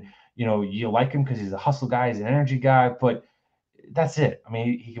 and you like him because he's a hustle guy, he's an energy guy, but that's it. I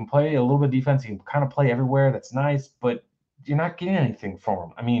mean, he can play a little bit of defense. He can kind of play everywhere. That's nice, but you're not getting anything from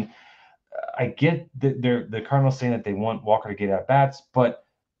him. I mean, I get that the Cardinals saying that they want Walker to get at bats, but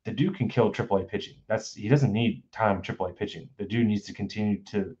the dude can kill AAA pitching. He doesn't need time AAA pitching. The dude needs to continue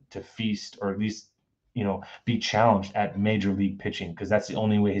to feast or at least be challenged at major league pitching because that's the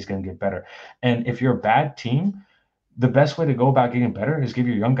only way he's going to get better. And if you're a bad team, the best way to go about getting better is give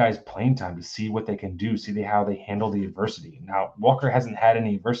your young guys playing time to see what they can do, see how they handle the adversity. Now, Walker hasn't had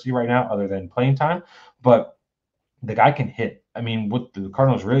any adversity right now other than playing time, but the guy can hit. I mean, what the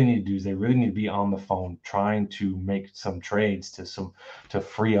Cardinals really need to do is they really need to be on the phone trying to make some trades to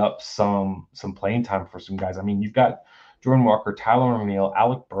free up some playing time for some guys. I mean, you've got Jordan Walker, Tyler O'Neill,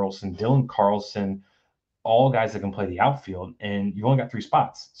 Alec Burleson, Dylan Carlson, all guys that can play the outfield, and you've only got 3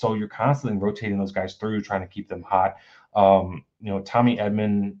 spots. So you're constantly rotating those guys through, trying to keep them hot. Tommy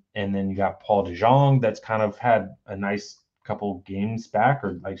Edman, and then you got Paul DeJong that's kind of had a nice couple games back,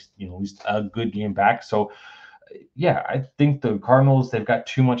 or like at least a good game back. So yeah, I think the Cardinals, they've got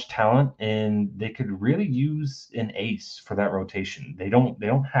too much talent and they could really use an ace for that rotation. They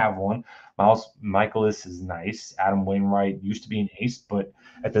don't have one. Miles Michaelis is nice. Adam Wainwright used to be an ace, but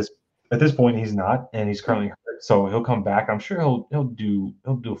at this point he's not, and he's currently hurt. So he'll come back. I'm sure he'll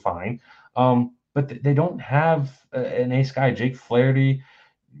do fine. But they don't have an ace guy. Jake Flaherty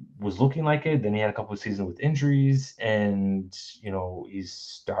was looking like it. Then he had a couple of seasons with injuries, and he's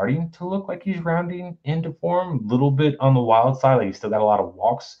starting to look like he's rounding into form. A little bit on the wild side, like he's still got a lot of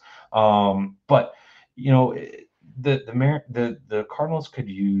walks. But the Cardinals could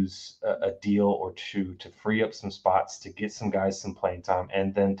use a deal or two to free up some spots to get some guys some playing time,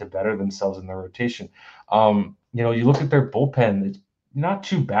 and then to better themselves in their rotation. You look at their bullpen; it's not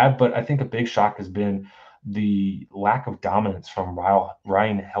too bad, but I think a big shock has been the lack of dominance from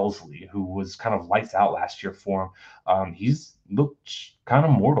Ryan Helsley, who was kind of lights out last year for him. He's looked kind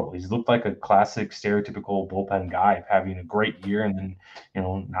of mortal. He's looked like a classic stereotypical bullpen guy, having a great year and then,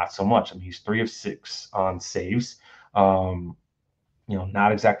 not so much. I mean, he's 3 of 6 on saves. Not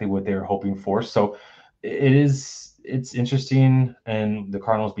exactly what they were hoping for. So it's interesting, and the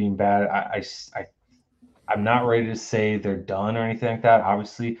Cardinals being bad. I'm not ready to say they're done or anything like that.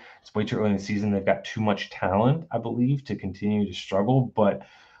 Obviously, it's way too early in the season. They've got too much talent, I believe, to continue to struggle. But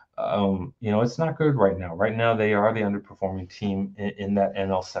it's not good right now. Right now, they are the underperforming team in that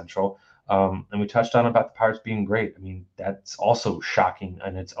NL Central. And we touched on about the Pirates being great. I mean, that's also shocking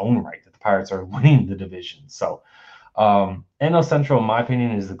in its own right that the Pirates are winning the division. So NL Central, in my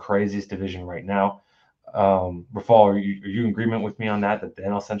opinion, is the craziest division right now. Rafal, are you in agreement with me on that? That the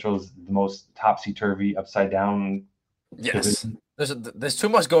NL Central is the most topsy turvy, upside down Yes. division? there's too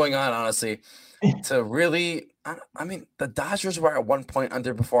much going on, honestly, to really. I mean, the Dodgers were at one point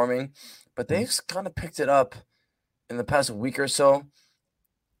underperforming, but they've kind of picked it up in the past week or so.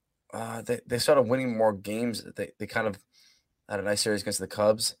 They started winning more games. They kind of had a nice series against the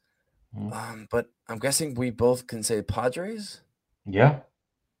Cubs. But I'm guessing we both can say Padres. Yeah.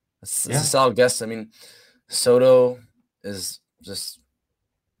 It's a solid guess. I mean, Soto is just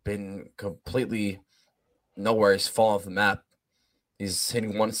been completely nowhere. He's fallen off the map. He's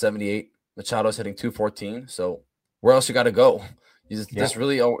hitting 178. Machado's hitting 214. So where else you got to go? There's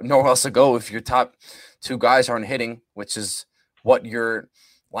really nowhere else to go if your top two guys aren't hitting, which is what your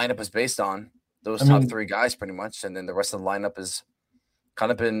lineup is based on. Those top three guys pretty much. And then the rest of the lineup is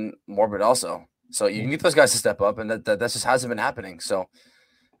kind of been morbid also. So you need those guys to step up, and that just hasn't been happening. So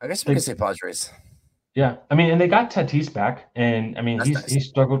I guess we can say Padres. Yeah, I mean, and they got Tatis back, and I mean, That's he's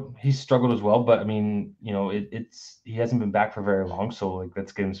struggled as well. But I mean, he hasn't been back for very long, so like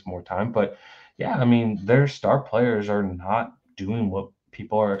let's give him some more time. But yeah, I mean, their star players are not doing what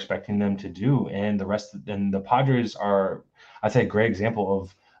people are expecting them to do, and the Padres are, I'd say, a great example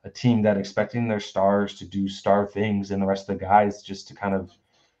of a team that expecting their stars to do star things, and the rest of the guys just to kind of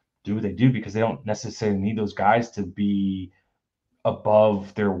do what they do because they don't necessarily need those guys to be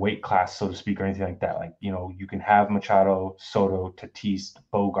above their weight class, so to speak, or anything like that. Like, you can have Machado, Soto, Tatis,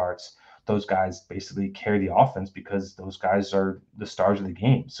 Bogarts. Those guys basically carry the offense because those guys are the stars of the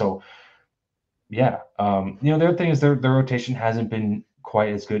game. So, yeah. The other thing is their rotation hasn't been quite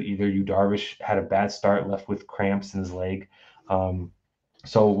as good either. Yu Darvish had a bad start, left with cramps in his leg.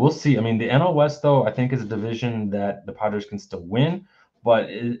 So we'll see. I mean, the NL West, though, I think is a division that the Padres can still win.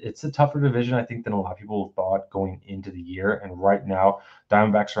 But it's a tougher division, I think, than a lot of people thought going into the year. And right now,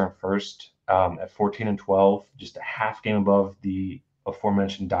 Diamondbacks are in first at 14-12, just a half game above the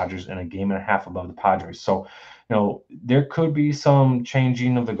aforementioned Dodgers and a game and a half above the Padres. So, there could be some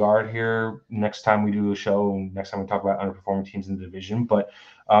changing of the guard here next time we do a show, next time we talk about underperforming teams in the division. But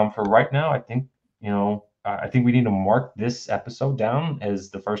for right now, I think, I think we need to mark this episode down as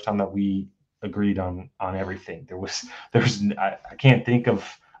the first time that we agreed on everything. There was I can't think of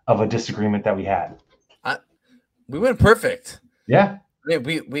a disagreement that we had. We went perfect. Yeah. I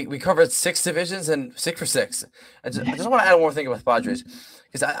mean, we covered 6 divisions and 6 for 6. I just want to add one more thing about the Padres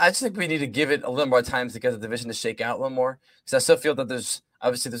because I just think we need to give it a little more time to get the division to shake out a little more because I still feel that there's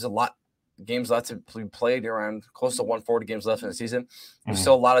a lot games left to be played, around close to 140 games left in the season. There's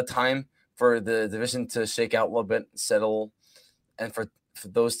still a lot of time for the division to shake out a little bit, settle, and for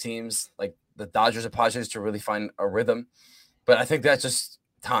those teams like the Dodgers and Padres to really find a rhythm. But I think that's just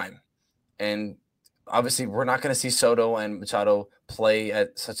time. And obviously we're not going to see Soto and Machado play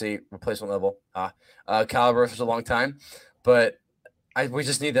at such a replacement level caliber for a long time. But we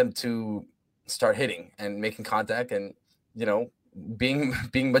just need them to start hitting and making contact and, being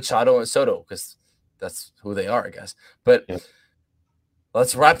Machado and Soto because that's who they are, I guess. But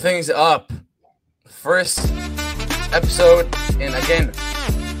let's wrap things up. First episode, and again,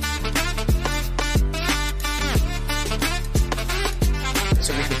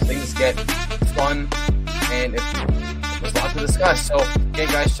 so we can things get fun and there's a lot to discuss. So again,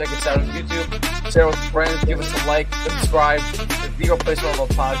 guys, check us out on YouTube, share with friends, give us a like, subscribe to the Replacement Level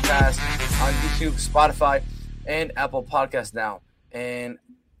Podcast on YouTube, Spotify, and Apple Podcasts now. And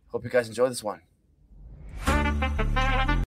hope you guys enjoy this one.